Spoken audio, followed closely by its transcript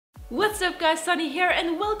What's up guys, Sunny here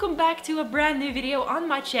and welcome back to a brand new video on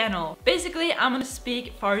my channel. Basically, I'm gonna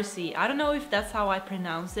speak Farsi. I don't know if that's how I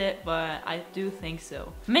pronounce it, but I do think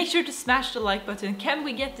so. Make sure to smash the like button. Can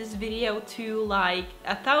we get this video to like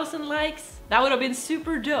 1,000 likes? That would have been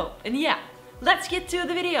super dope. And yeah, let's get to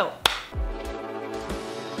the video.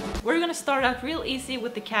 We're gonna start out real easy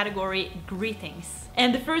with the category greetings.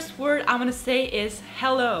 And the first word I'm gonna say is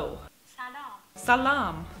hello. Salam.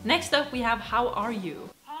 Salam. Next up we have how are you?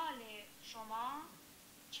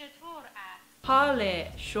 Hale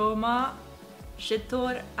shoma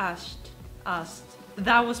chetor ast.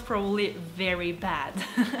 That was probably very bad.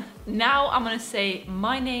 Now I'm gonna say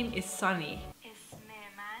my name is Sunny.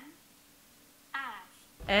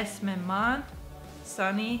 Esme man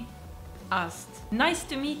Sunny ast. Nice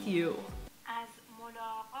to meet you.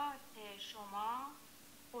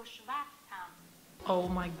 Oh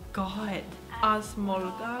my god. As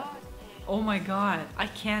molgat. Oh my god. I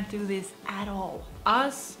can't do this at all.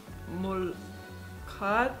 As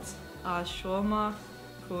mulkat ashoma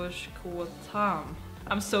kushkotam.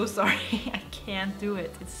 I'm so sorry. I can't do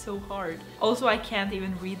it. It's so hard. Also, I can't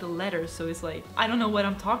even read the letters, so it's like I don't know what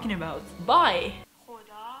I'm talking about. Bye.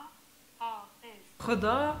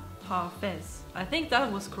 Khuda hafiz. I think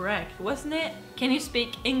that was correct, wasn't it? Can you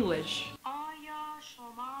speak English?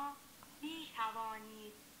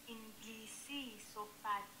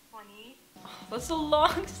 That's a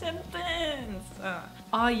long sentence.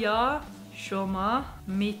 Aya shoma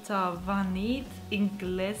mitavanid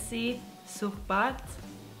inglesi suhbat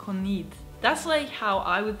konid. That's like how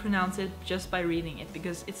I would pronounce it just by reading it,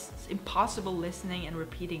 because it's impossible listening and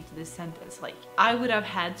repeating to this sentence. Like I would have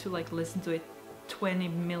had to like listen to it 20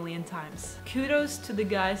 million times. Kudos to the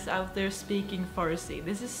guys out there speaking Farsi.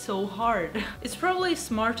 This is so hard. It's probably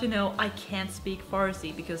smart to know I can't speak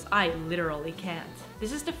Farsi because I literally can't.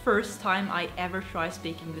 This is the first time I ever try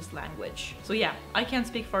speaking this language. So yeah, I can't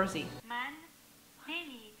speak Farsi.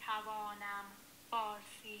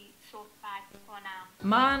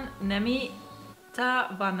 Man nemi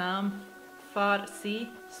tavanam Farsi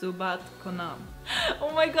subat konam.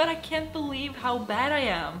 Oh my god, I can't believe how bad I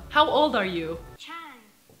am. How old are you?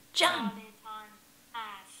 Jan.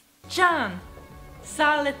 Jan.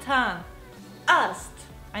 Saletan. Ast.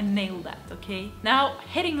 I nailed that, okay? Now,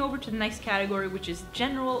 heading over to the next category, which is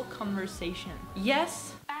general conversation.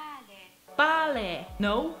 Yes? Bale.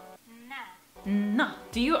 No? No.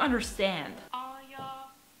 Do you understand?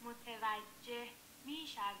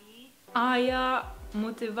 Aya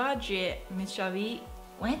mutavajje mishavi.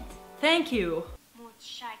 What? Thank you.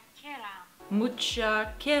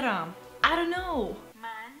 Mutshakkeram. I don't know.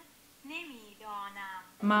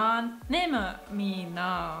 Man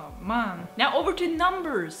nemina man. Now over to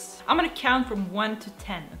numbers. I'm gonna count from 1 to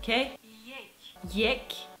 10, okay?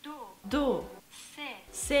 Yek. Do.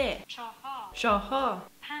 Se. Shahar.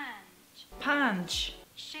 Panch.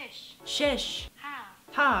 Shesh.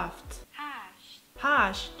 Haft.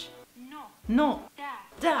 Hasht. No.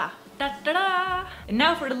 Da. Da da da. And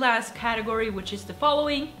now for the last category, which is the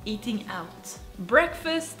following: eating out.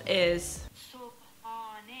 Breakfast is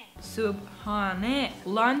subhane.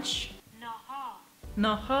 Lunch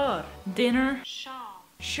nahar. Dinner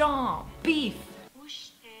sham. Beef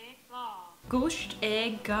gusht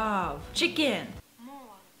e gav. Chicken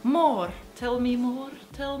more. Tell me more,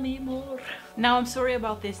 tell me more. Now I'm sorry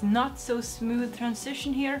about this not so smooth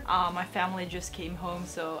transition here. My family just came home,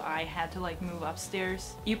 so I had to like move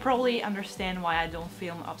upstairs. You probably understand why I don't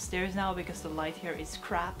film upstairs now, because the light here is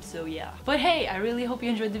crap, so yeah. But hey, I really hope you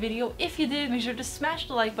enjoyed the video. If you did, make sure to smash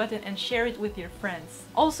the like button and share it with your friends.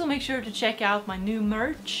 Also make sure to check out my new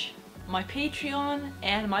merch, my Patreon,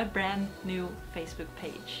 and my brand new Facebook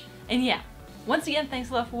page. And yeah, once again, thanks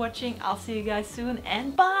a lot for watching. I'll see you guys soon,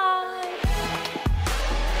 and bye!